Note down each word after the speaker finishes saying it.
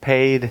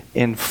paid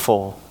in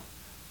full.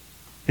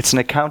 It's an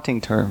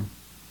accounting term.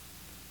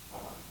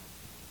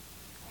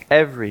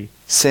 Every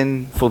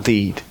sinful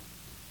deed,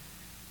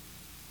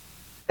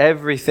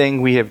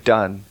 everything we have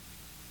done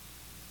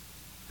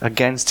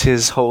against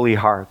his holy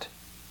heart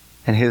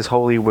and his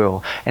holy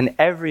will, and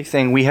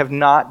everything we have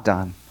not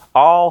done,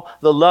 all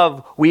the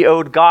love we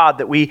owed God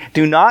that we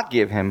do not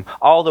give him,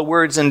 all the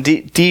words and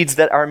deeds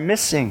that are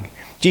missing.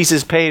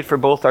 Jesus paid for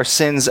both our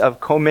sins of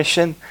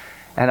commission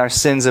and our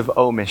sins of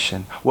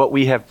omission. What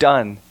we have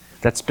done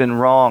that's been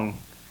wrong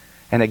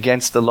and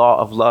against the law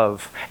of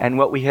love, and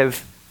what we have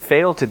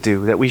failed to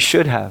do that we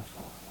should have.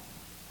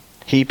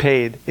 He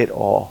paid it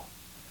all.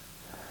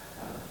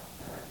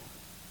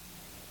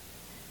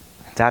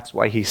 That's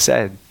why he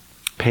said,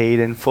 paid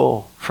in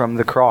full from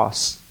the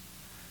cross.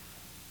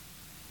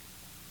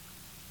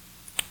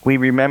 We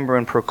remember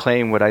and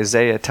proclaim what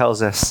Isaiah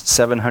tells us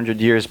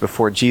 700 years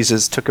before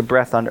Jesus took a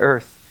breath on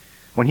earth,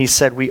 when he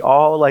said, we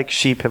all like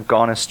sheep have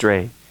gone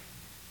astray.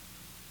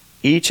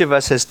 Each of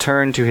us has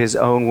turned to his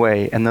own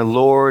way, and the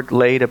Lord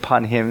laid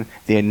upon him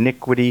the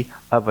iniquity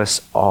of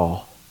us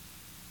all.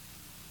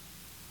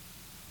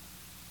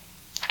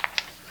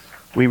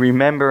 We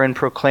remember and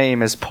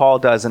proclaim, as Paul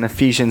does in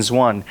Ephesians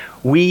 1,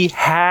 we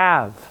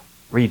have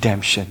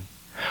redemption.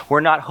 We're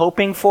not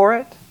hoping for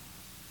it.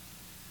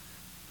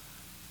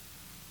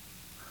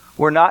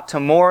 We're not to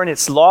mourn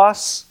its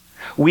loss.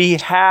 We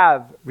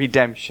have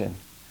redemption.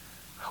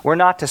 We're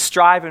not to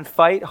strive and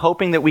fight,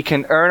 hoping that we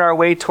can earn our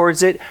way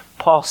towards it.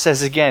 Paul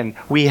says again,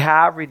 we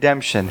have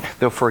redemption,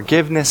 the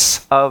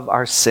forgiveness of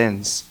our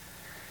sins.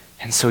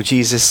 And so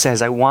Jesus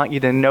says, I want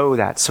you to know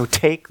that. So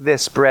take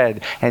this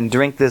bread and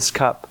drink this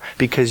cup,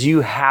 because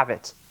you have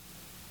it.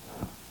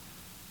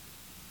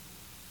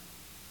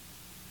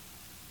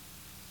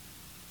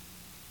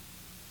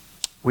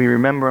 We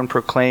remember and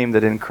proclaim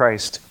that in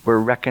Christ we're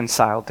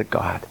reconciled to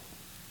God.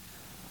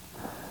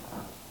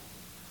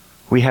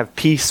 We have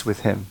peace with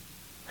him.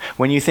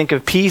 When you think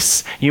of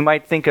peace, you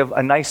might think of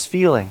a nice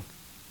feeling.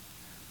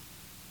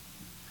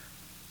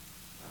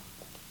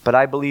 But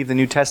I believe the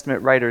New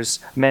Testament writers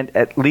meant,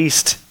 at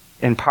least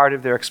in part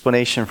of their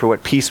explanation for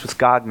what peace with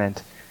God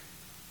meant,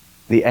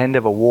 the end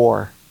of a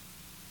war.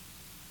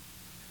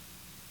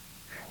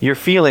 Your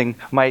feeling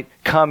might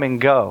come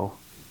and go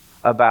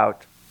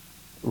about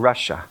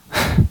Russia.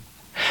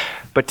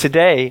 But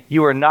today,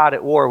 you are not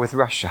at war with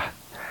Russia.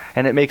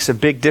 And it makes a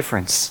big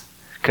difference,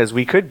 because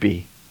we could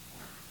be.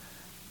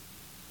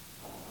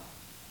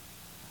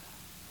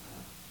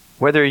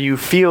 Whether you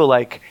feel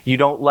like you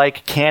don't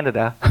like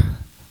Canada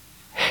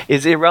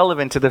is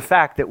irrelevant to the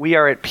fact that we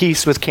are at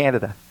peace with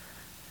Canada.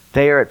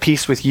 They are at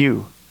peace with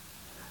you.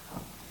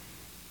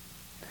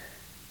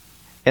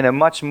 In a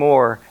much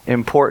more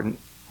important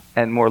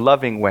and more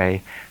loving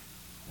way,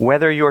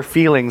 whether your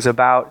feelings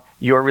about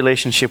your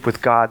relationship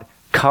with God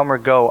come or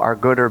go, are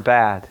good or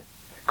bad,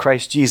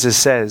 Christ Jesus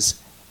says,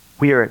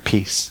 we are at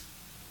peace.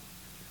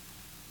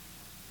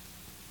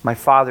 My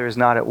Father is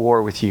not at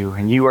war with you,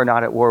 and you are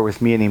not at war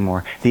with me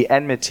anymore. The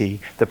enmity,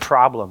 the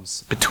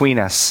problems between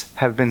us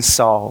have been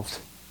solved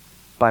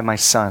by my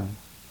Son.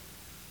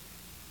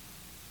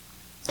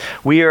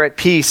 We are at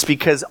peace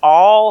because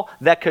all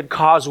that could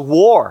cause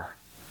war,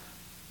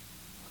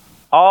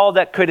 all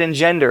that could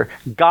engender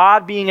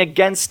God being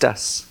against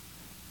us,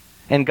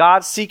 and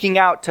God seeking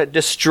out to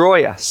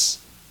destroy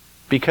us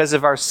because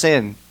of our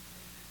sin,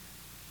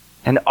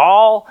 and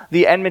all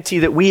the enmity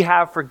that we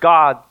have for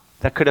God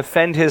that could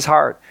offend his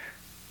heart,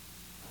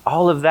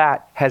 all of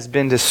that has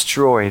been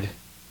destroyed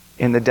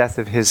in the death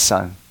of his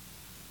Son.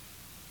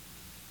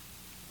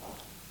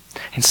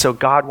 And so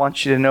God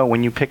wants you to know,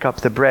 when you pick up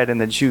the bread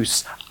and the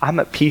juice, I'm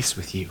at peace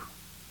with you.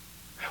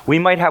 We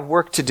might have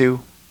work to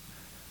do.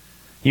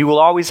 You will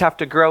always have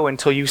to grow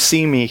until you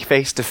see me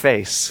face to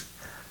face.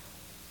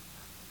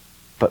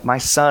 But my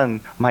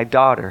son, my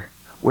daughter,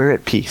 we're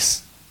at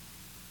peace.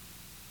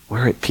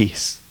 We're at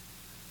peace.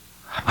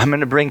 I'm going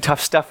to bring tough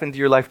stuff into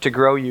your life to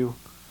grow you.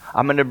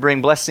 I'm going to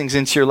bring blessings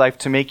into your life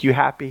to make you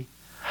happy.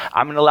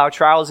 I'm going to allow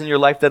trials in your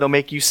life that'll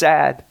make you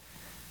sad.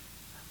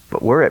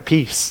 But we're at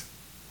peace.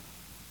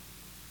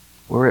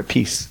 We're at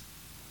peace.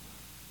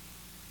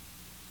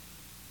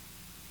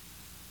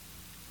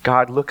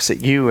 God looks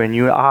at you and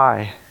you and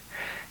I.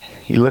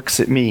 He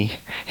looks at me.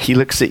 He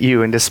looks at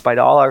you. And despite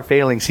all our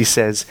failings, he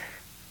says,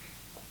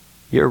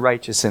 you're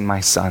righteous in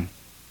my Son.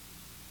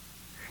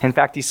 In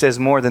fact, he says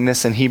more than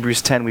this in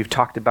Hebrews 10. We've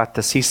talked about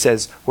this. He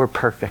says, we're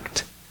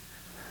perfect.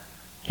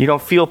 You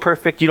don't feel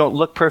perfect. You don't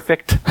look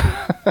perfect.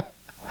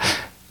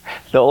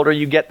 The older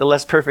you get, the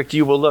less perfect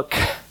you will look.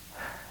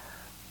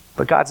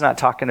 But God's not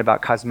talking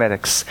about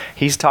cosmetics.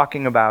 He's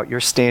talking about your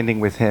standing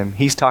with him.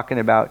 He's talking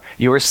about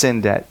your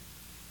sin debt.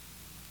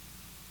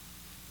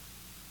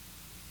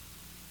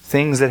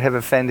 Things that have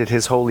offended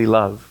his holy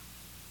love.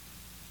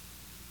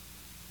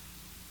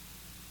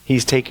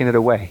 He's taken it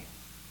away.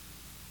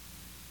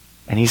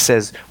 And he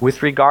says,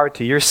 with regard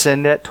to your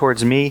sin debt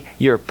towards me,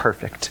 you're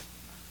perfect.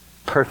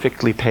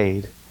 Perfectly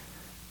paid.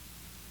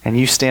 And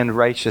you stand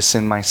righteous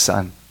in my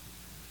Son.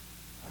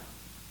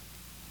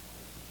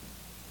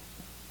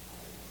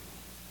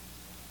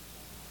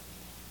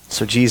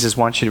 So Jesus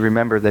wants you to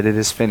remember that it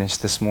is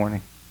finished this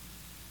morning.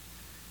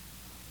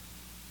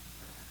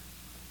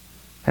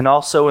 And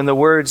also in the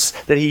words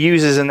that he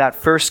uses in that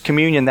first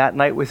communion that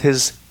night with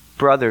his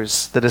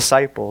brothers, the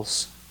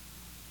disciples.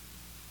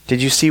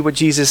 Did you see what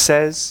Jesus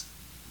says?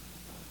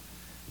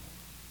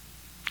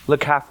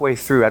 Look halfway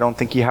through. I don't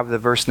think you have the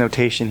verse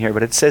notation here,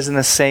 but it says in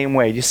the same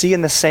way. Do you see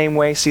in the same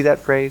way? See that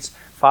phrase?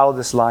 Follow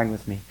this line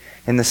with me.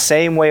 In the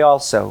same way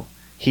also,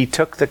 he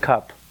took the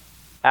cup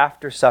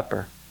after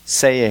supper,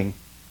 saying,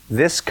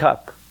 "This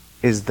cup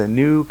is the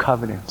new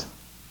covenant.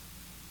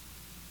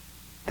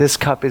 This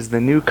cup is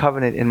the new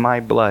covenant in my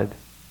blood."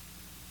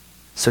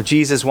 So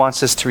Jesus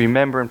wants us to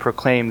remember and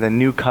proclaim the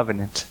new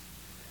covenant.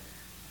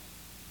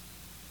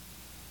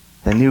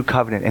 The new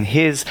covenant. And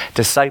his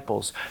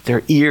disciples,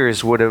 their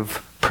ears would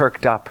have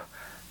perked up,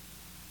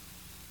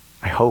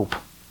 I hope,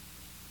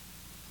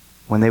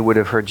 when they would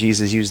have heard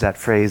Jesus use that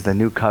phrase, the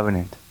new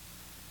covenant.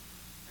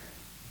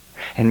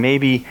 And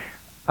maybe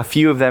a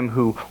few of them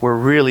who were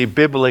really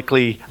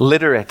biblically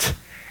literate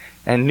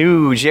and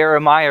knew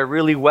Jeremiah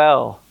really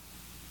well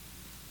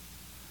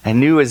and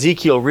knew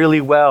Ezekiel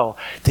really well,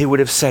 they would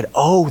have said,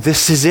 "Oh,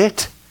 this is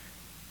it.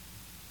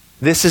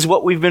 This is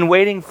what we've been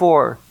waiting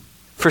for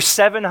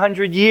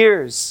 700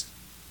 years.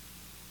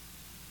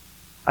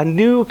 A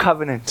new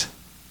covenant.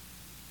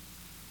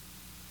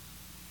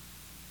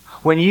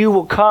 When you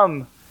will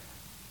come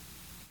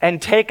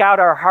and take out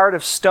our heart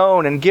of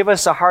stone and give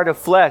us a heart of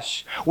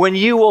flesh. When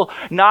you will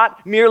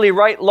not merely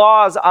write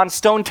laws on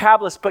stone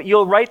tablets, but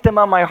you'll write them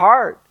on my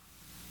heart.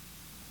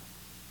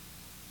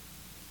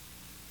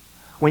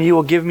 When you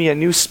will give me a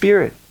new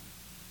spirit.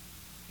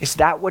 Is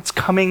that what's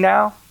coming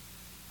now?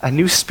 A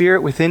new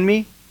spirit within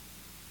me?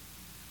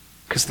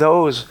 Because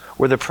those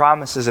were the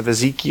promises of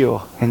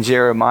Ezekiel and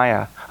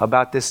Jeremiah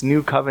about this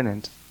new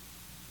covenant.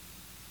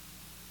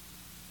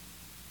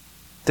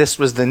 This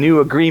was the new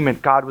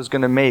agreement God was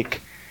going to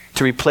make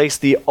to replace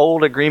the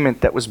old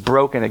agreement that was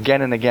broken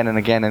again and again and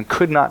again and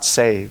could not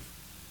save.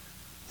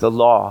 The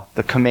law,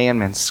 the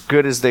commandments,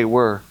 good as they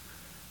were,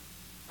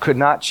 could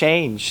not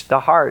change the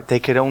heart. They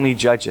could only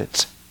judge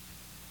it.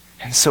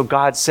 And so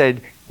God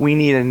said, we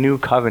need a new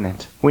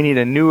covenant. We need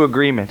a new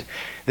agreement.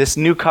 This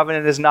new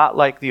covenant is not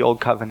like the old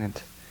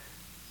covenant.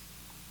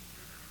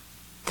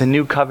 The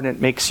new covenant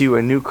makes you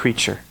a new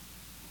creature.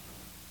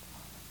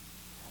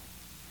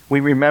 We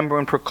remember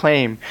and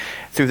proclaim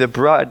through the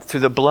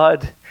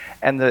blood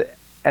and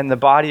the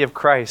body of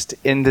Christ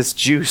in this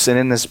juice and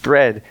in this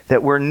bread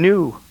that we're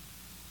new.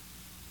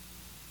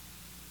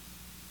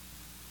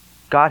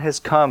 God has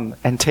come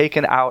and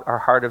taken out our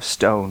heart of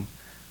stone.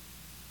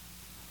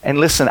 And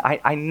listen,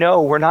 I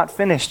know we're not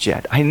finished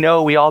yet. I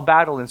know we all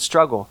battle and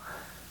struggle.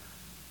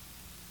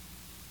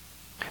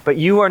 But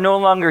you are no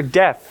longer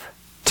deaf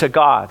to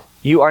God.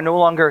 You are no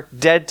longer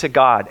dead to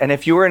God. And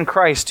if you are in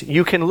Christ,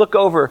 you can look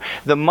over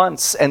the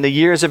months and the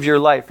years of your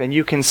life and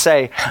you can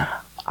say,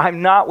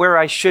 I'm not where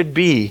I should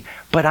be,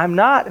 but I'm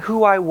not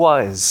who I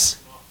was.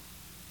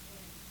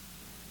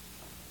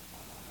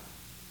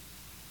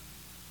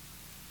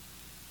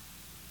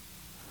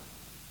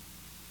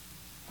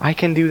 I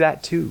can do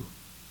that too.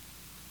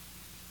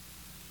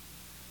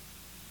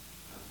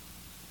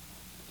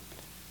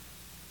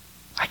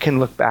 I can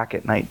look back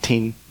at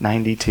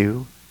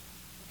 1992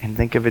 and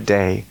think of a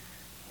day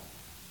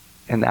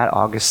in that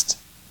August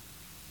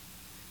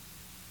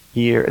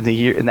in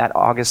that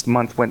August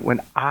month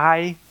when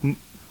I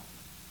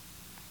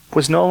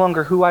was no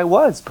longer who I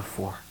was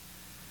before.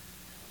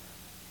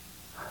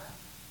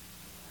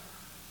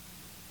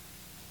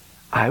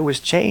 I was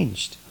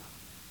changed.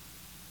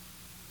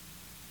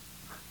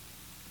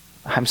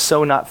 I'm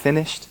so not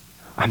finished.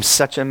 I'm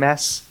such a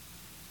mess.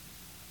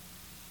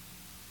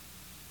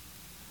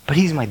 But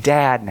he's my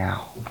dad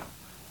now.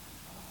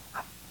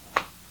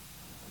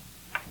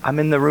 I'm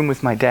in the room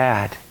with my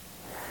dad,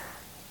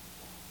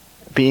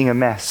 being a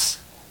mess,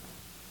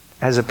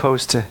 as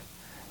opposed to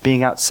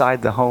being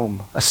outside the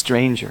home, a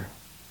stranger,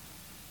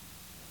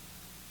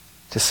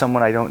 to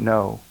someone I don't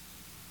know,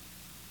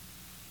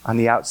 on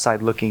the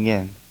outside looking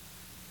in.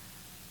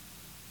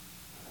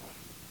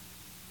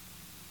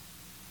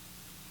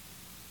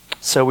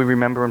 So we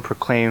remember and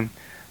proclaim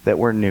that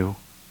we're new.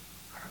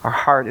 Our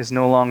heart is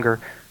no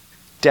longer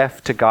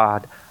deaf to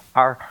God.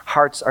 Our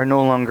hearts are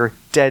no longer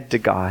dead to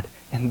God.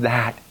 And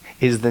that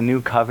is the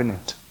new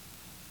covenant,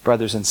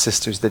 brothers and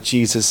sisters, that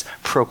Jesus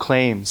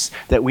proclaims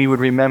that we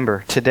would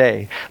remember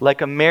today. Like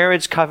a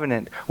marriage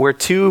covenant where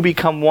two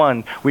become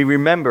one, we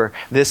remember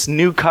this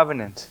new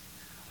covenant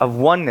of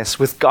oneness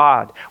with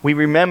God. We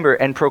remember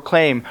and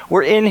proclaim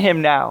we're in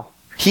Him now.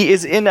 He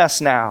is in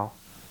us now.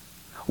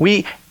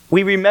 We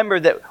remember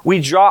that we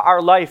draw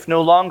our life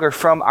no longer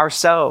from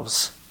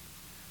ourselves.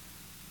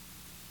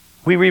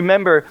 We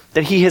remember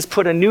that He has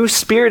put a new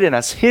spirit in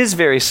us, His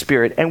very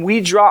spirit, and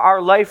we draw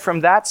our life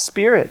from that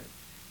spirit.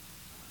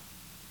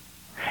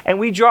 And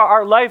we draw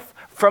our life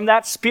from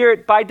that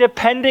spirit by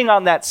depending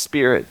on that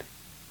spirit,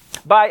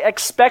 by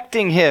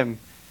expecting Him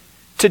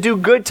to do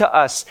good to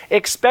us,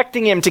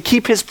 expecting Him to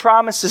keep His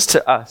promises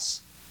to us.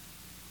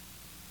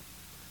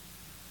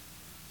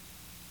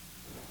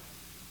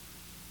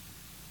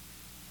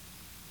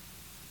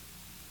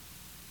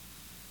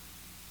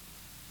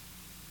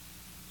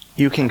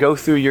 you can go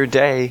through your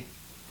day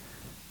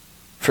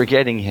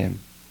forgetting him.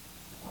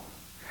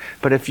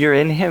 But if you're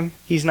in him,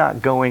 he's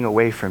not going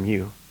away from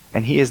you,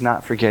 and he is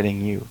not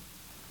forgetting you.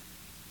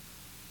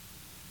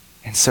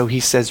 And so he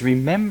says,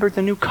 remember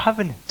the new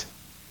covenant.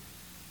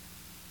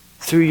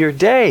 Through your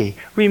day,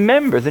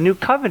 remember the new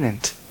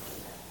covenant.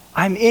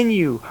 I'm in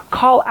you.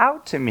 Call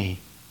out to me.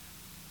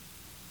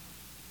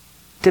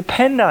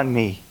 Depend on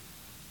me.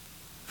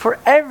 For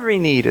every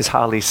need, as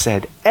Holly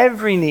said,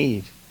 every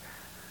need.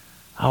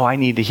 Oh, I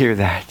need to hear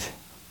that.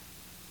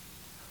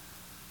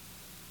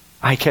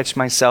 I catch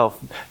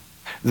myself,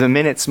 the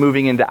minutes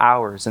moving into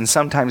hours, and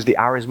sometimes the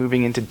hours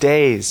moving into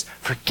days,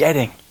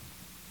 forgetting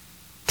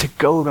to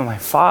go to my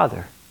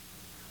Father.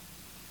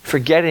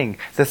 Forgetting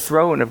the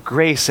throne of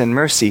grace and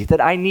mercy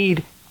that I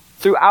need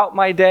throughout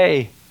my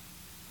day.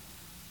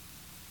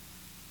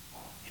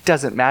 It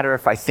doesn't matter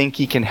if I think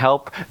he can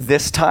help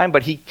this time,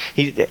 but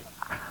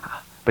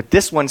but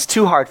this one's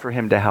too hard for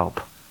him to help.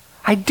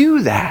 I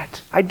do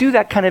that. I do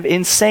that kind of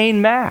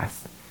insane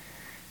math.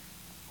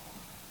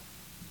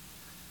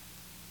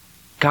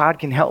 God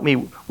can help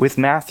me with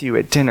Matthew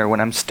at dinner when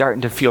I'm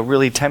starting to feel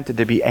really tempted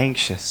to be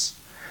anxious.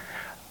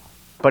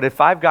 But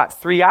if I've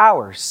got 3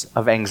 hours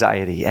of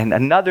anxiety and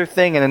another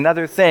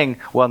thing,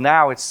 well,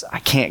 now I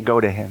can't go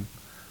to him.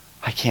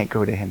 I can't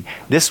go to him.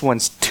 This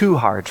one's too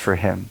hard for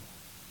him.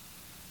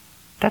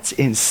 That's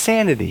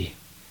insanity.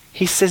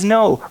 He says,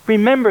 no,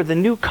 remember the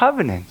new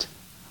covenant.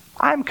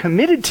 I'm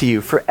committed to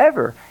you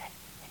forever.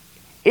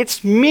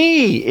 It's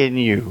me in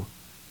you,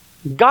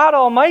 God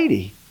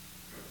Almighty.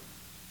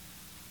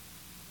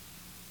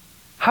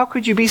 How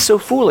could you be so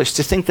foolish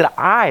to think that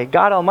I,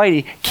 God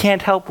Almighty,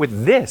 can't help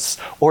with this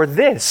or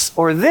this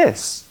or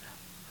this?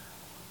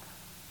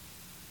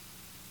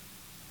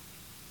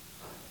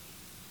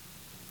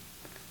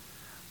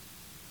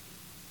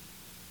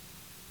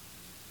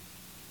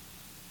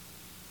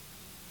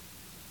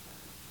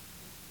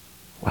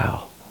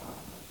 Wow.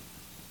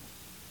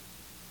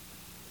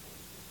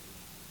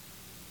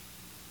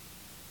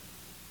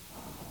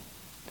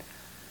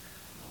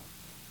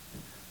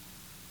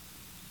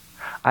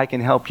 I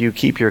can help you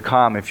keep your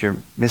calm if you're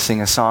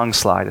missing a song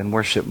slide in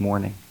worship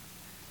morning.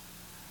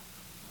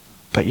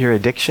 But your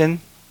addiction,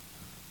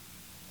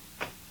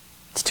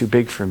 it's too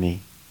big for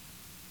me.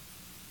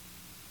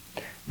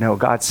 No,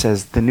 God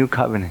says the new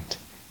covenant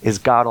is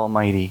God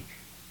Almighty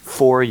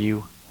for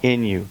you,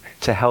 in you,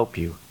 to help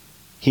you.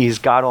 He is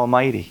God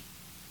Almighty.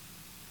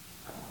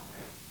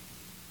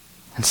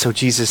 And so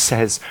Jesus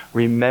says,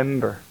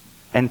 remember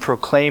and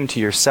proclaim to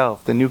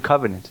yourself the new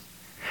covenant.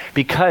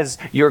 Because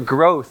your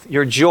growth,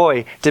 your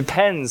joy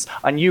depends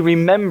on you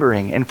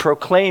remembering and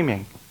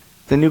proclaiming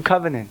the new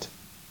covenant.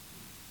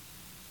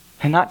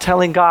 And not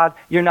telling God,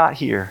 you're not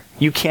here.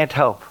 You can't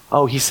help.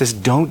 Oh, he says,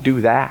 don't do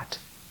that.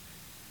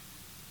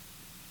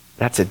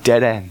 That's a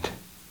dead end.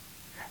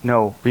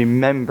 No,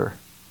 remember.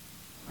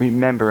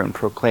 Remember and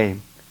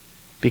proclaim.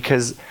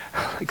 Because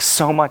like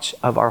so much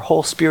of our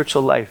whole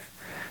spiritual life,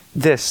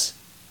 this.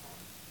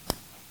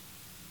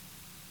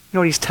 You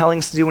know what he's telling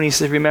us to do when he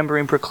says remember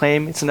and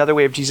proclaim? It's another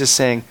way of Jesus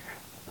saying,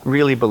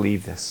 really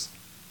believe this.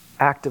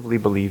 Actively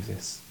believe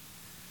this.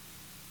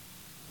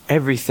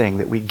 Everything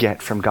that we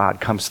get from God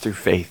comes through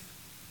faith.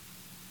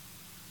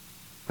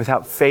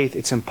 Without faith,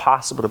 it's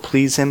impossible to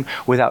please him.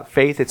 Without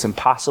faith, it's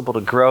impossible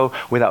to grow.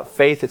 Without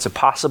faith, it's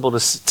impossible to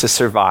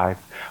survive.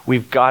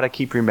 We've got to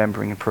keep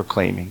remembering and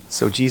proclaiming.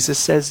 So Jesus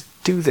says,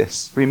 do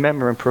this.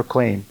 Remember and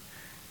proclaim.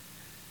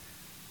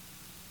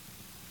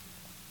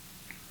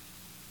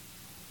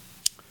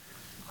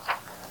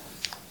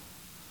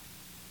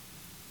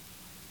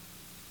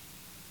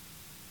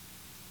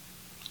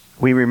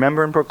 We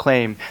remember and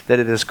proclaim that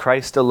it is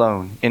Christ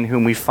alone in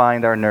whom we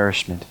find our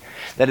nourishment,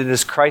 that it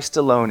is Christ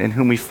alone in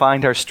whom we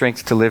find our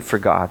strength to live for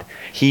God.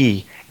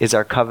 He is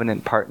our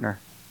covenant partner.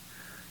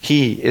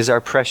 He is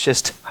our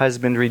precious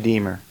husband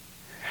redeemer.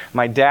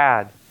 My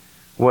dad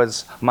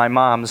was my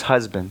mom's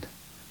husband.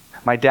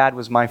 My dad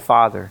was my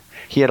father.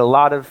 He had a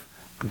lot of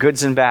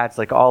goods and bads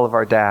like all of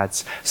our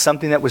dads.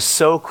 Something that was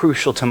so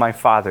crucial to my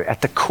father,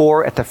 at the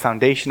core, at the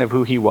foundation of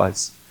who he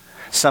was.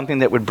 Something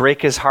that would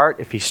break his heart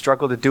if he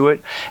struggled to do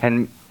it,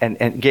 and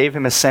gave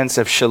him a sense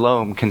of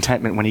shalom,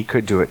 contentment when he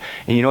could do it.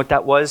 And you know what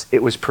that was?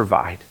 It was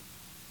provide.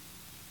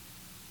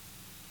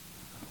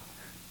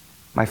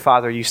 My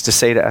father used to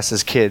say to us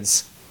as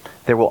kids,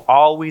 there will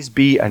always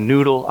be a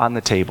noodle on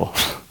the table.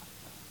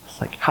 It's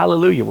like,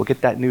 hallelujah, we'll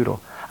get that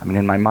noodle. I mean,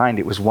 in my mind,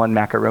 it was one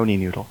macaroni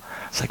noodle.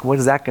 It's like, what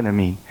is that going to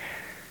mean?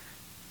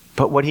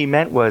 But what he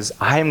meant was,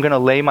 I am going to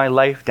lay my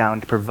life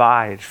down to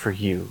provide for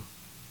you.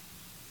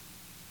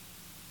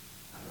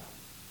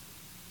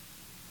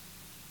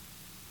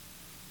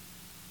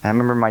 I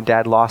remember my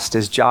dad lost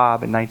his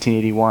job in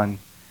 1981,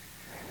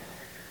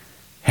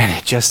 and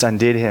it just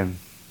undid him.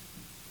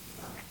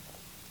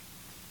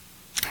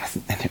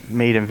 And it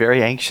made him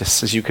very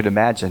anxious, as you could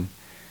imagine.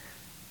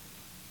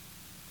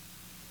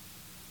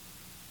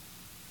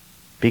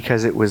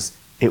 Because it was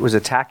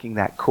attacking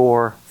that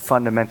core,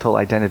 fundamental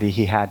identity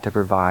he had to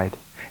provide.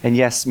 And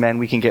yes, men,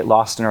 we can get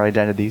lost in our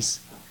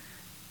identities.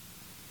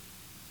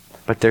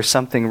 But there's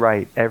something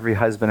right every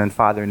husband and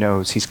father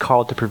knows. He's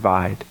called to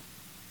provide.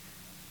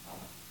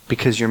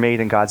 Because you're made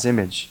in God's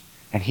image,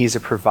 and he's a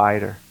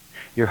provider.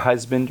 Your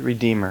husband,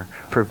 Redeemer,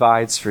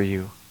 provides for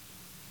you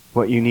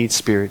what you need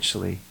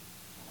spiritually.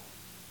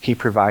 He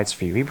provides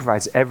for you. He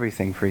provides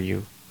everything for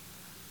you.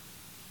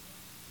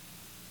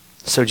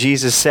 So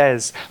Jesus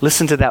says,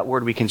 listen to that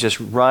word, we can just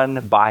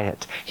run by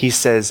it. He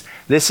says,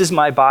 this is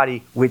my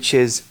body which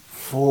is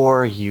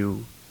for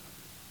you.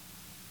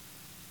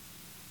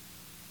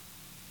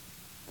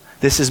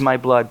 This is my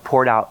blood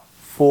poured out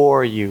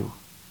for you.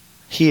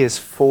 He is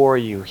for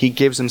you. He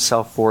gives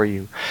himself for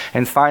you.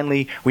 And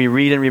finally, we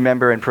read and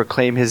remember and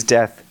proclaim his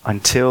death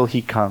until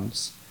he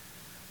comes.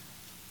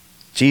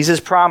 Jesus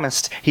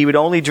promised he would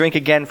only drink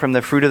again from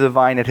the fruit of the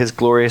vine at his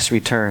glorious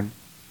return.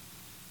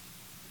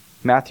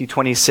 Matthew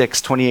 26,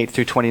 28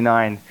 through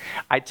 29.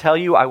 I tell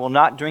you, I will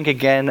not drink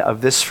again of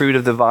this fruit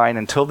of the vine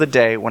until the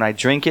day when I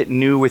drink it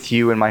new with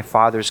you in my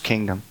Father's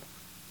kingdom.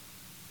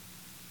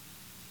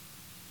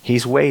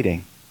 He's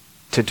waiting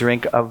to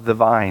drink of the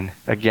vine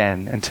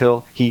again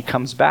until he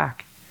comes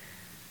back.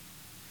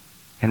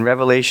 In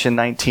Revelation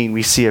 19,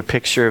 we see a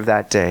picture of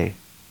that day.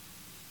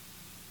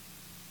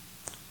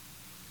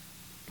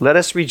 Let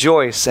us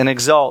rejoice and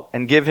exult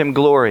and give him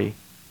glory.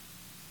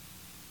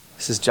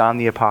 This is John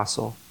the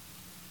Apostle,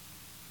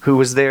 who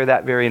was there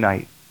that very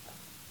night.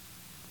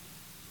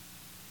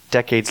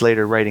 Decades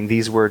later, writing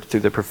these words through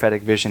the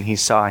prophetic vision he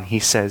saw, and he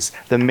says,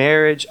 the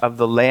marriage of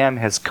the Lamb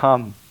has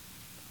come,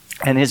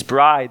 and his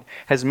bride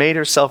has made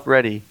herself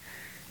ready.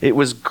 It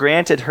was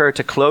granted her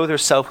to clothe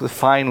herself with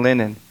fine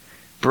linen,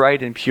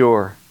 bright and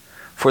pure.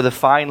 For the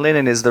fine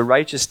linen is the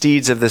righteous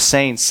deeds of the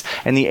saints.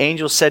 And the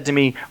angel said to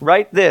me,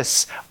 write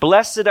this,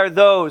 blessed are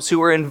those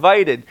who are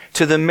invited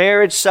to the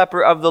marriage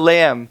supper of the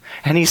Lamb.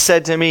 And he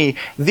said to me,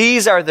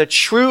 these are the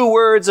true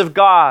words of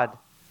God.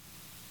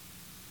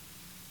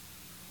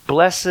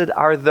 Blessed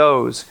are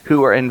those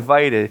who are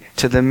invited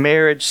to the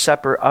marriage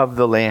supper of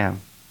the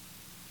Lamb.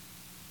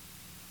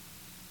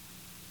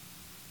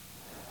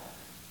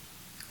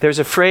 There's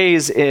a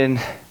phrase in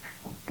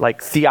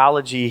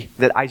theology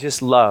that I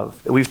just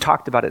love. We've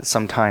talked about it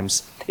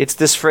sometimes. It's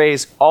this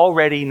phrase,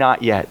 already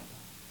not yet.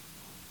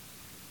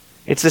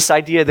 It's this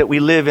idea that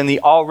we live in the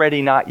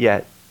already not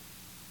yet.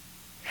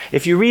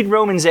 If you read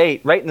Romans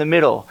 8, right in the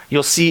middle,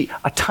 you'll see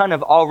a ton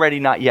of already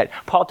not yet.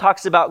 Paul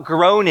talks about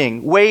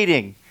groaning,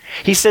 waiting.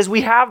 He says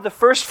we have the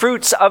first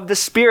fruits of the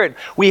Spirit.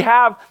 We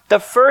have the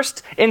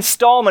first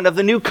installment of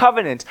the new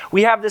covenant.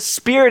 We have the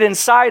Spirit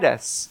inside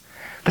us.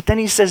 But then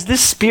he says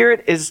this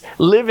Spirit is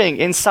living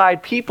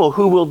inside people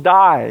who will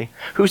die,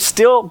 who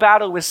still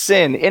battle with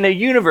sin in a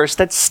universe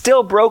that's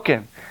still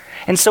broken.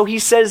 And so he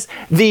says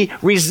the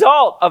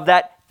result of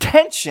that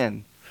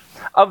tension,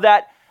 of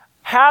that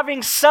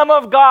having some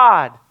of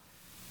God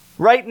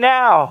right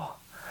now,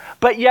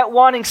 but yet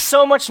wanting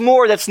so much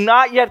more that's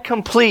not yet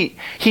complete,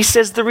 he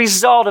says the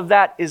result of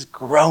that is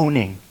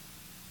groaning.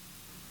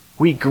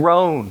 We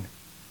groan.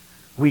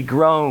 We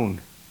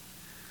groan.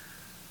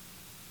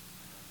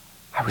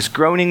 I was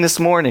groaning this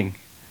morning.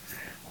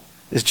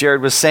 As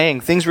Jared was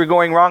saying, things were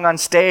going wrong on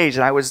stage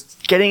and I was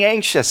getting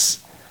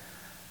anxious.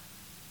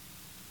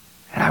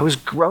 And I was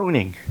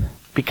groaning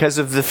because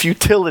of the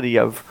futility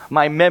of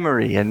my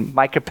memory and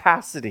my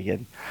capacity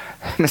and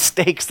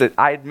mistakes that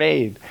I had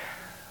made.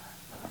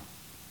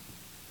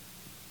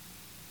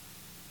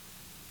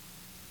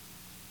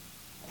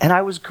 And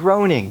I was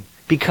groaning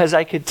because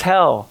I could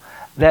tell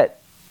that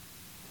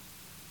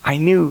I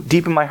knew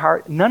deep in my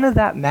heart, none of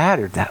that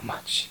mattered that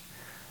much.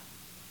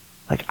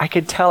 I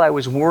could tell I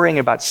was worrying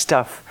about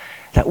stuff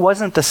that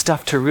wasn't the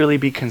stuff to really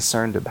be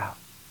concerned about.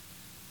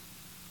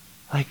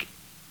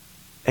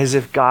 As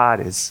if God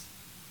is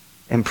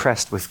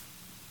impressed with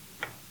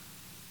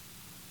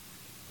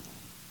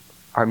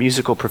our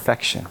musical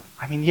perfection.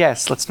 I mean,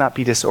 yes, let's not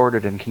be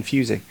disordered and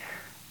confusing.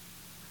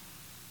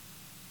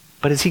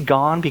 But is he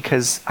gone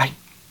because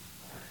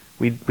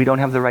we don't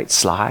have the right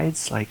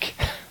slides?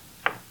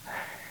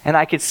 And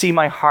I could see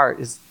my heart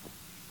is,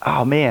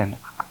 oh man,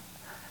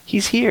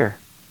 he's here.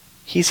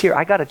 He's here.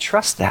 I got to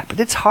trust that. But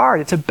it's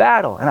hard. It's a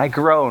battle. And I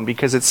groan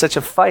because it's such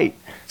a fight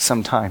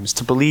sometimes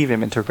to believe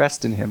him and to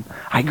rest in him.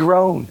 I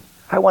groan.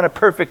 I want to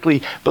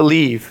perfectly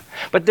believe.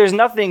 But there's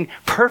nothing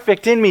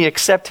perfect in me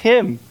except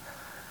him.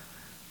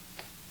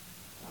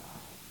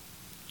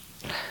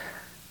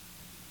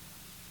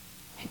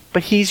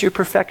 But he's your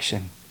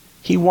perfection.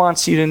 He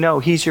wants you to know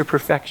he's your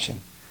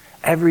perfection.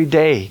 Every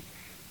day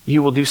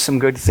you will do some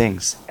good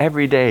things.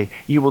 Every day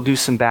you will do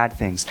some bad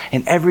things.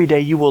 And every day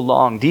you will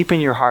long deep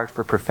in your heart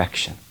for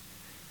perfection.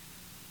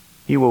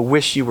 You will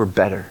wish you were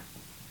better.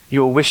 You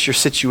will wish your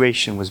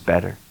situation was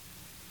better.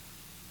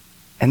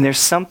 And there's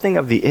something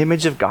of the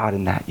image of God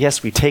in that.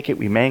 Yes, we take it,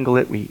 we mangle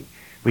it,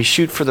 we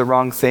shoot for the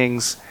wrong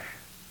things.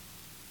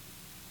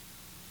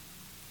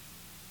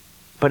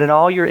 But in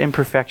all your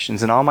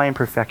imperfections, in all my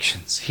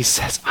imperfections, he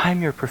says,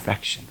 I'm your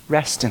perfection.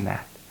 Rest in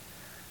that.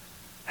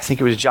 I think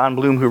it was John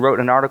Bloom who wrote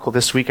an article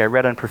this week I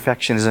read on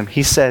perfectionism.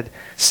 He said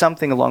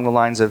something along the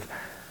lines of,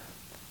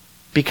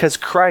 because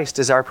Christ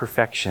is our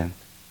perfection,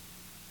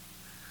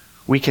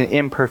 we can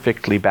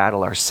imperfectly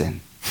battle our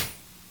sin.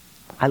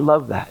 I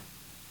love that.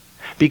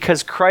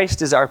 Because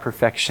Christ is our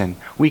perfection,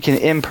 we can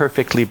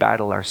imperfectly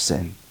battle our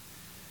sin.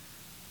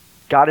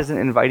 God isn't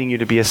inviting you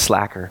to be a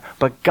slacker,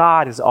 but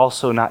God is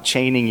also not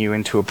chaining you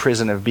into a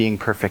prison of being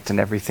perfect in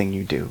everything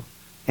you do,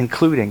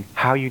 including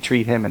how you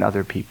treat him and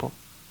other people.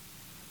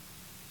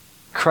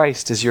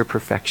 Christ is your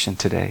perfection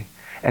today.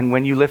 And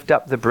when you lift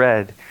up the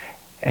bread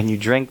and you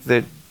drink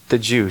the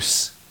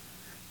juice,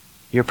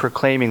 you're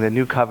proclaiming the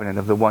new covenant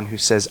of the one who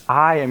says,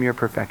 I am your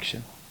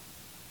perfection.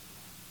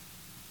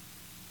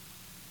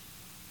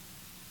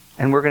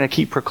 And we're going to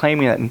keep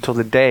proclaiming that until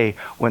the day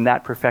when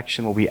that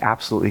perfection will be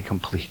absolutely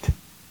complete.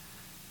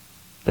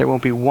 There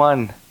won't be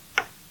one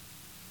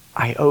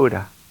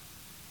iota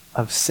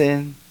of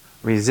sin,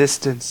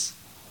 resistance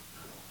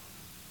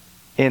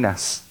in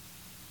us.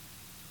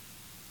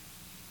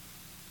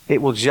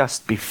 It will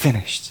just be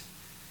finished.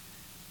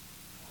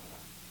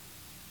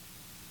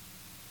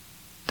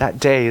 That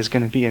day is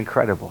going to be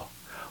incredible.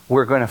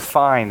 We're going to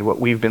find what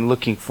we've been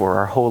looking for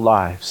our whole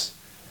lives.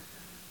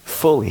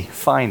 Fully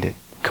find it,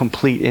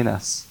 complete in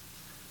us.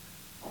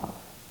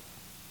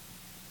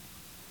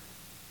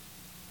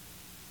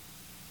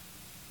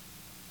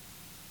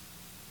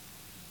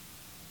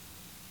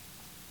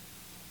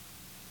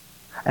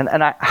 And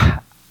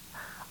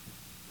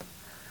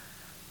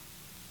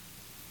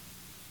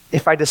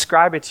if I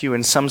describe it to you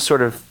in some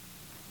sort of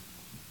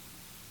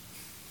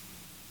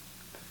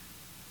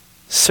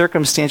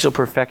circumstantial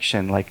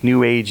perfection, like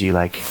New Agey,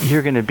 like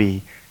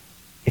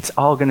it's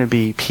all going to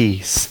be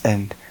peace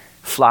and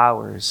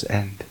flowers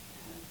and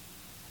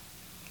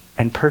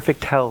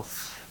perfect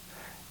health,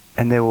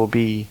 and there will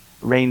be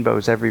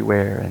rainbows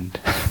everywhere, and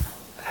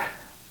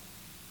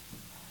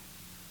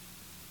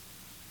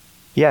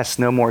yes,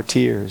 no more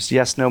tears.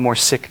 Yes, no more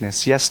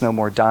sickness. Yes, no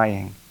more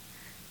dying.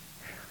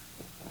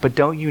 But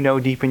don't you know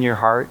deep in your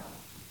heart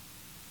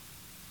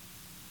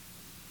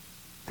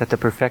that the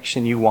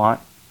perfection you want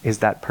is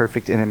that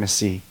perfect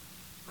intimacy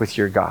with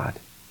your God?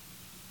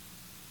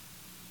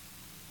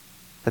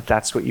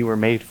 That's what you were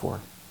made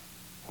for.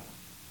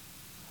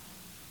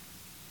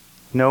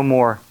 No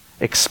more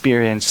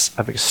experience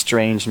of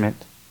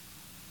estrangement.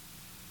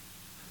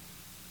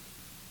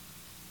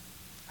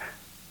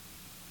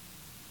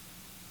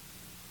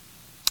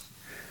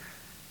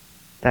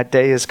 That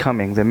day is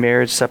coming, the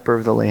marriage supper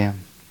of the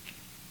Lamb.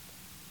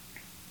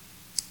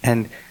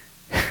 And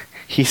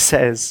he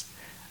says,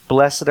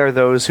 blessed are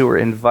those who are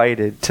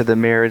invited to the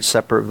marriage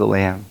supper of the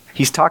Lamb.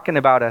 He's talking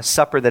about a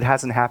supper that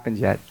hasn't happened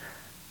yet.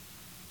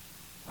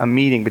 A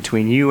meeting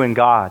between you and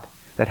God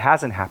that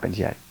hasn't happened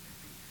yet.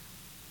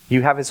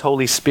 You have his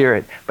Holy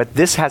Spirit, but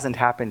this hasn't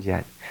happened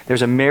yet.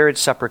 There's a marriage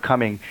supper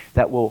coming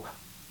that will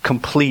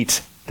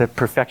complete the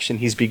perfection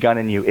he's begun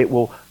in you. It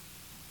will,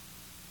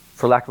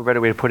 for lack of a better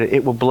way to put it,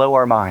 it will blow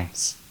our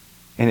minds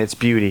in its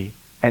beauty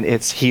and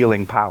its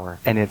healing power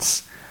and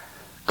its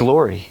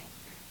glory.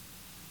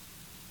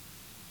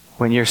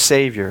 When your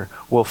Savior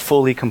will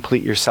fully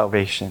complete your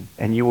salvation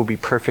and you will be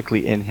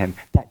perfectly in him.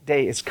 That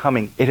day is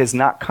coming. It has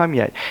not come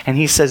yet. And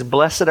he says,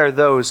 blessed are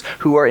those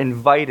who are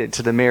invited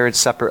to the marriage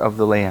supper of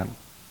the Lamb.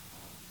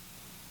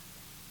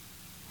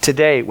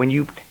 Today, when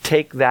you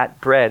take that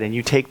bread and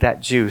you take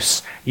that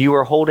juice, you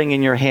are holding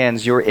in your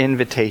hands your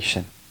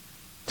invitation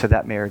to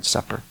that marriage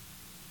supper.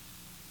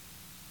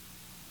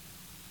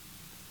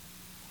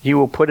 You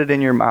will put it in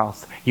your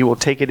mouth. You will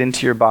take it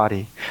into your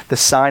body. The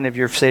sign of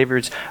your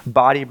Savior's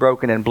body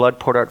broken and blood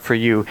poured out for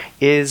you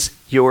is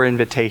your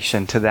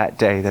invitation to that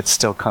day that's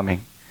still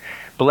coming.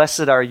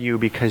 Blessed are you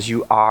because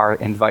you are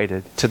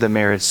invited to the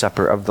marriage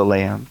supper of the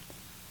Lamb.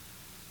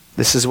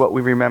 This is what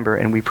we remember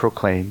and we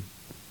proclaim.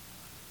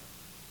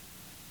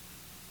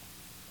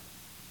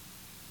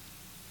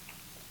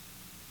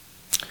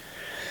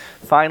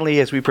 Finally,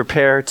 as we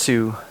prepare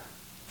to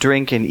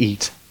drink and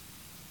eat,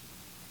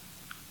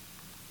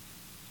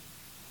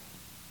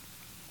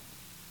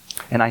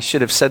 and I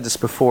should have said this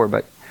before,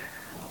 but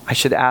I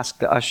should ask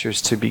the ushers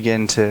to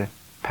begin to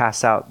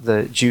pass out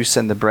the juice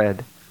and the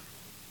bread.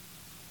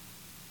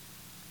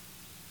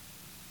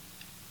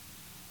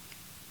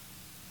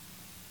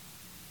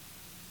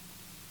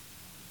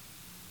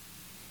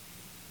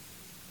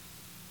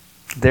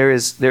 There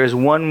is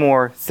one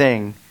more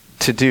thing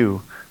to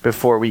do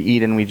before we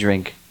eat and we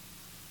drink.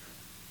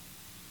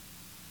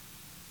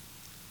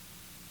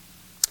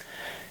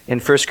 In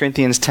 1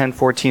 Corinthians 10,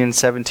 14, and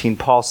 17,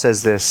 Paul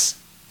says this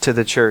to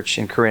the church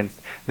in Corinth.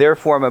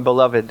 Therefore, my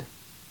beloved,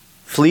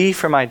 flee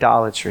from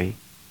idolatry.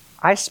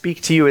 I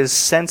speak to you as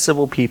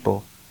sensible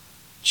people.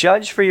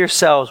 Judge for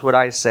yourselves what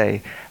I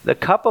say. The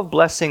cup of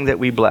blessing that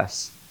we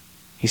bless.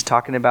 He's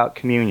talking about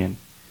communion.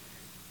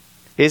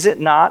 Is it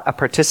not a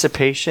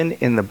participation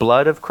in the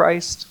blood of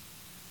Christ?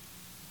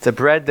 The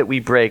bread that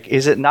we break,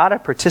 is it not a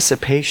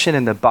participation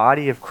in the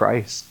body of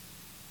Christ?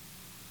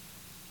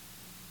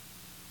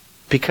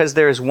 Because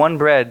there is one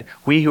bread,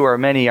 we who are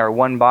many are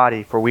one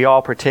body, for we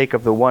all partake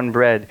of the one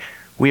bread.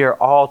 We are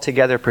all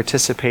together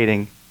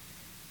participating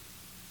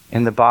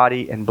in the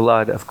body and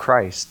blood of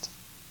Christ.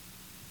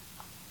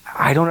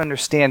 I don't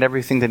understand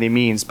everything that he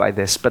means by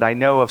this, but I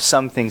know of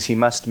some things he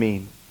must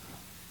mean.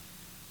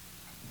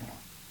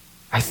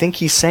 I think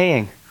he's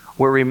saying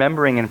we're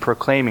remembering and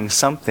proclaiming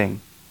something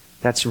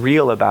that's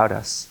real about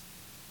us.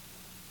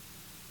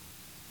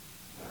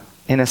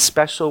 In a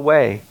special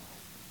way.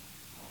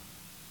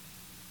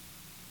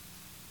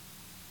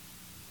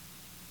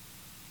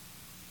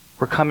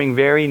 We're coming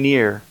very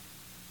near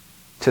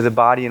to the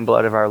body and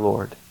blood of our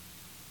Lord.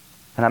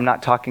 And I'm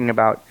not talking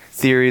about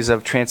theories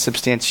of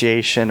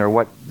transubstantiation or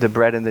what the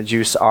bread and the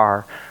juice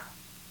are.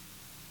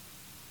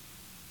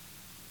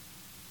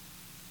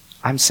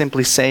 I'm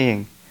simply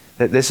saying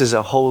that this is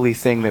a holy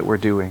thing that we're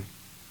doing.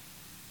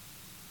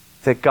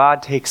 That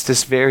God takes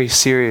this very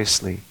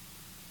seriously.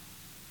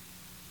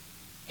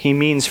 He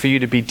means for you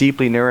to be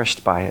deeply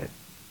nourished by it.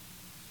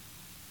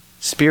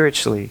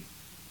 Spiritually.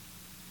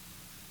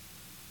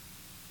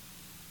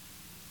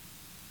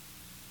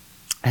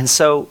 And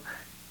so,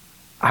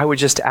 I would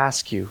just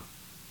ask you,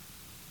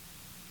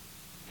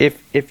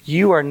 if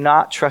you are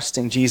not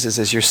trusting Jesus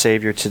as your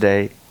Savior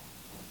today,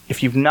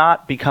 if you've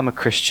not become a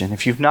Christian,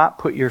 if you've not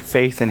put your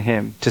faith in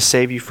Him to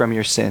save you from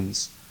your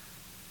sins,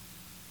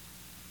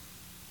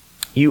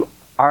 you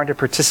aren't a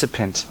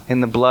participant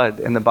in the blood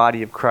and the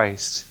body of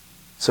Christ.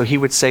 So He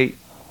would say,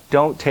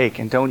 don't take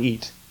and don't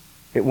eat.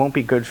 It won't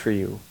be good for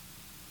you,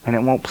 and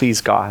it won't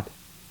please God.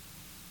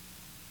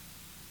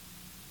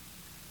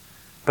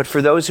 But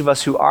for those of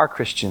us who are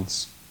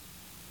Christians,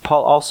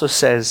 Paul also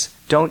says,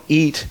 don't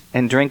eat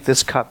and drink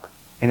this cup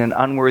in an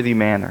unworthy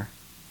manner.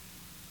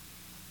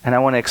 And I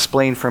want to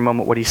explain for a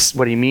moment what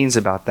he means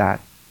about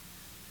that.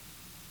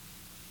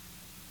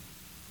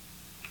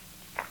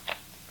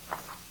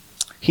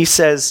 He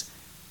says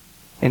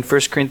in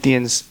 1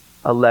 Corinthians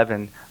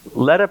 11,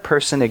 let a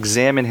person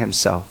examine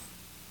himself,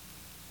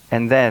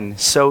 and then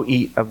so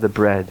eat of the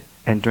bread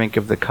and drink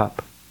of the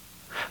cup.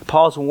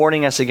 Paul's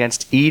warning us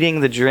against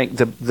eating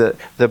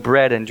the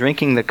bread and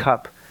drinking the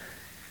cup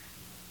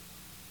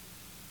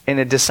in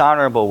a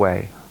dishonorable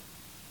way,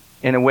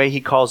 in a way he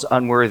calls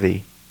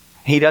unworthy.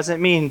 He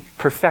doesn't mean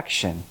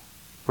perfection,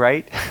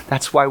 right?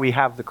 That's why we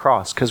have the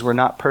cross, because we're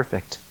not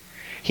perfect.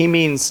 He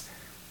means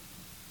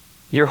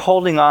you're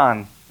holding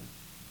on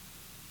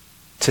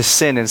to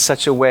sin in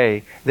such a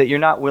way that you're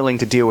not willing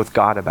to deal with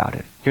God about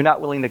it. You're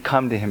not willing to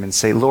come to Him and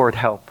say, Lord,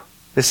 help.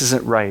 This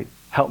isn't right.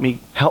 Help me,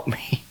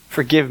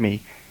 forgive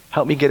me.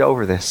 Help me get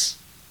over this.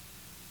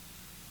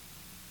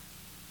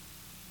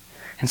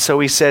 And so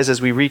he says,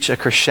 as we reach a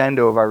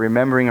crescendo of our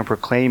remembering and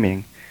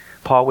proclaiming,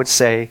 Paul would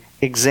say,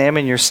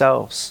 examine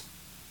yourselves.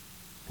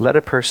 Let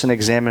a person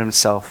examine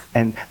himself,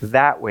 and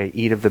that way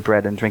eat of the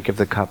bread and drink of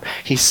the cup.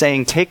 He's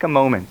saying, take a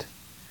moment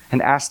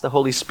and ask the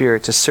Holy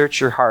Spirit to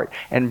search your heart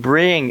and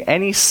bring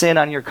any sin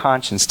on your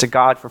conscience to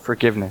God for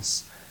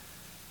forgiveness.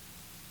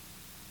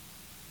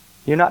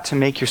 You're not to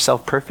make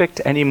yourself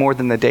perfect any more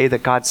than the day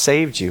that God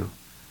saved you.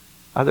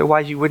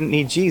 Otherwise, you wouldn't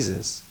need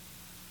Jesus.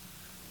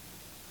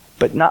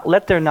 But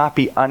let there not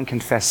be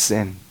unconfessed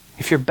sin.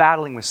 If you're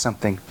battling with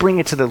something, bring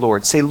it to the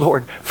Lord. Say,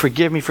 Lord,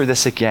 forgive me for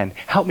this again.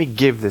 Help me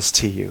give this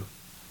to you.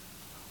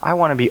 I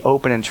want to be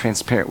open and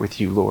transparent with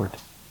you, Lord.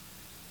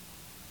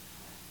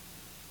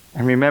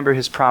 And remember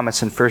His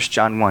promise in 1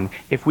 John 1.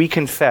 If we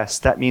confess,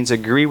 that means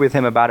agree with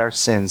Him about our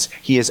sins.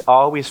 He is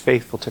always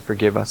faithful to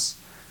forgive us.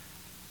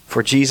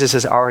 For Jesus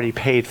has already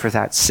paid for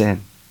that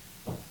sin.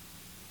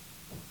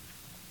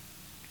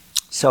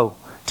 So,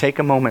 take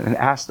a moment and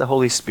ask the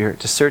Holy Spirit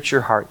to search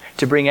your heart,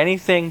 to bring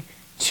anything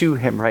to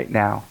Him right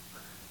now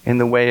in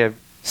the way of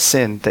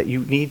sin that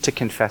you need to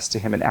confess to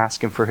Him and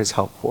ask Him for His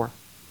help for.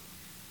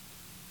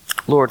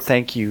 Lord,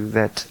 thank you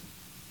that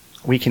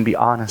we can be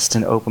honest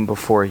and open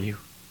before you.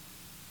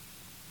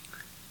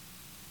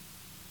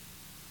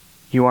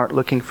 You aren't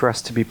looking for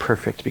us to be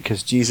perfect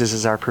because Jesus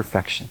is our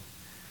perfection,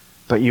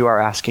 but you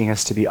are asking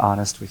us to be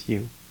honest with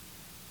you.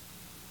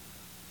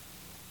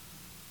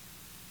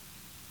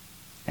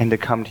 And to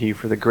come to you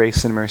for the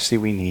grace and mercy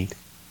we need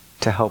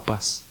to help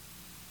us.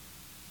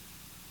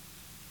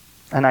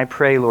 And I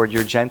pray, Lord,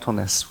 your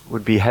gentleness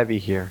would be heavy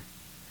here.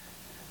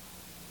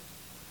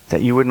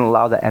 That you wouldn't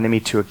allow the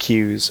enemy to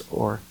accuse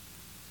or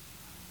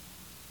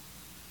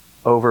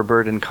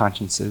overburden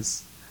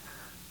consciences.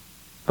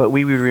 But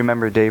we would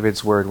remember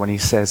David's word when he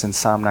says in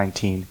Psalm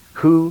 19,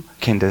 who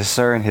can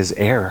discern his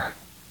error?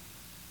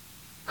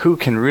 Who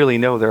can really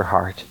know their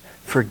heart?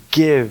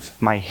 Forgive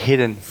my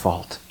hidden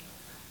fault,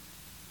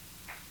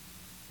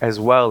 as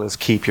well as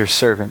keep your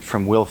servant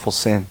from willful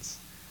sins.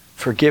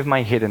 Forgive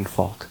my hidden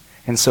fault.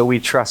 And so we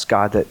trust,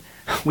 God, that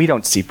we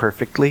don't see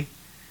perfectly.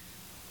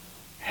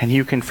 And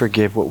you can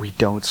forgive what we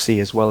don't see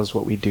as well as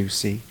what we do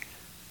see.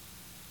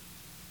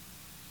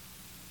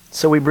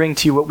 So we bring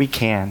to you what we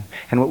can,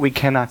 and what we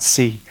cannot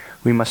see,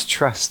 we must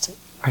trust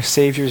our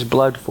Savior's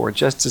blood for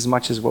just as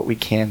much as what we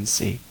can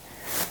see.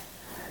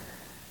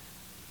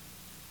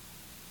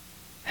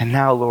 And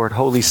now, Lord,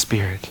 Holy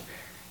Spirit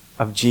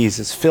of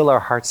Jesus, fill our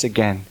hearts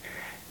again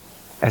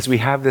as we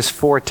have this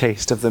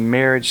foretaste of the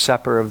marriage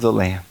supper of the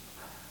Lamb.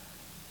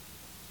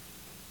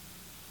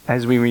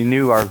 as we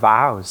renew our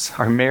vows,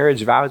 our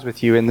marriage vows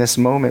with you in this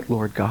moment,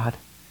 Lord God.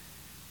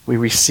 We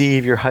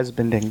receive your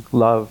husbanding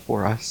love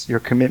for us, your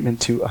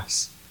commitment to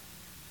us.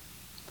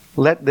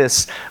 Let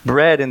this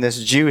bread and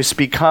this juice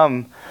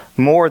become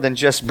more than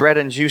just bread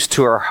and juice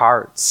to our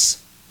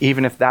hearts,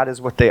 even if that is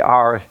what they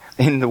are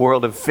in the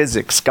world of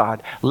physics,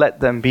 God. Let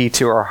them be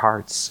to our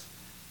hearts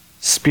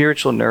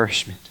spiritual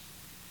nourishment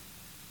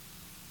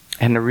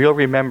and the real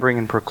remembering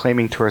and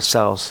proclaiming to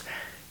ourselves,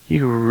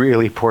 you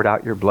really poured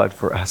out your blood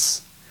for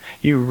us.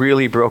 You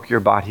really broke your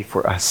body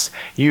for us.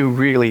 You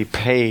really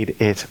paid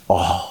it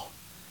all.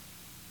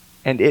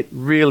 And it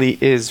really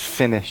is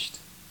finished.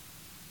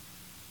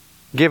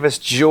 Give us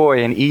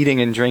joy in eating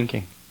and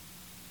drinking,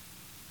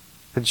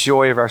 the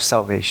joy of our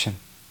salvation.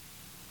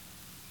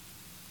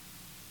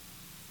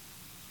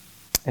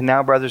 And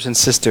now, brothers and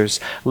sisters,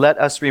 let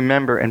us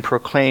remember and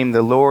proclaim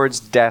the Lord's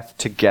death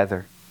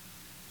together.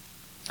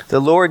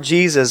 The Lord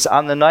Jesus,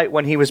 on the night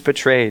when he was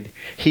betrayed,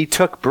 he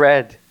took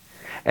bread,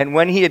 and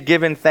when he had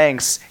given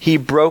thanks, he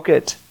broke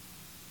it.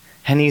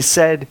 And he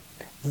said,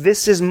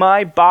 "This is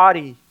my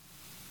body,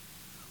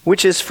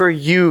 which is for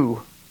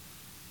you.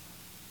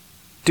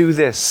 Do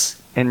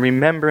this in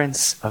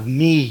remembrance of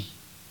me."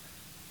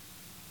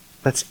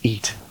 Let's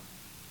eat.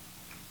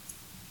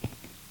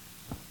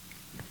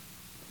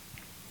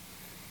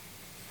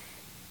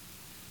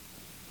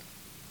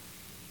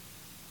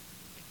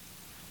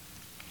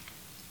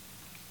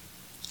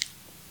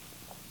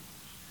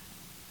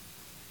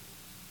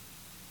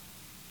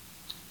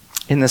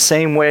 In the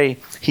same way,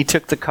 he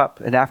took the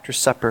cup and after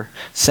supper,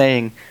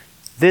 saying,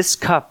 "This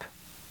cup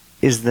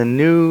is the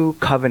new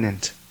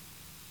covenant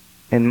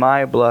in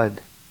my blood.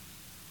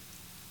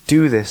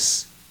 Do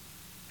this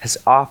as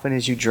often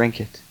as you drink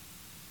it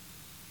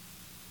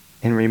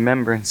in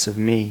remembrance of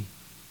me."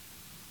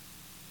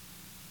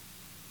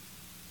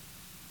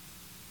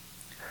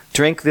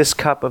 Drink this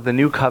cup of the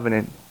new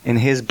covenant in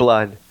his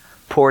blood,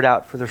 poured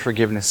out for the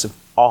forgiveness of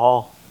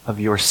all of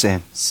your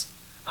sins.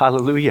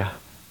 Hallelujah.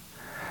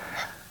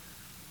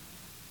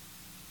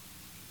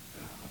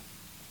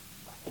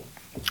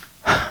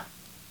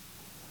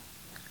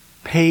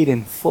 Paid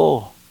in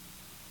full.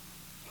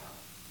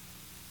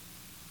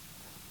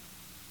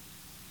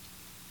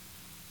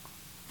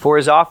 For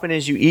as often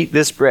as you eat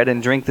this bread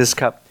and drink this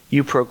cup,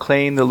 you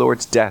proclaim the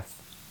Lord's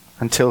death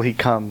until he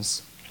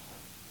comes.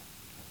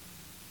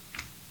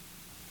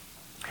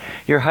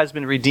 Your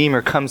husband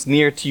Redeemer comes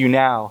near to you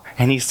now,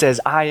 and he says,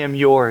 "I am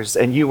yours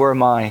and you are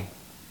mine."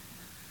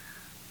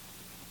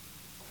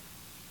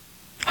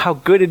 How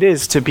good it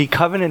is to be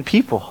covenant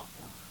people,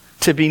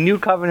 to be new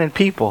covenant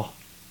people.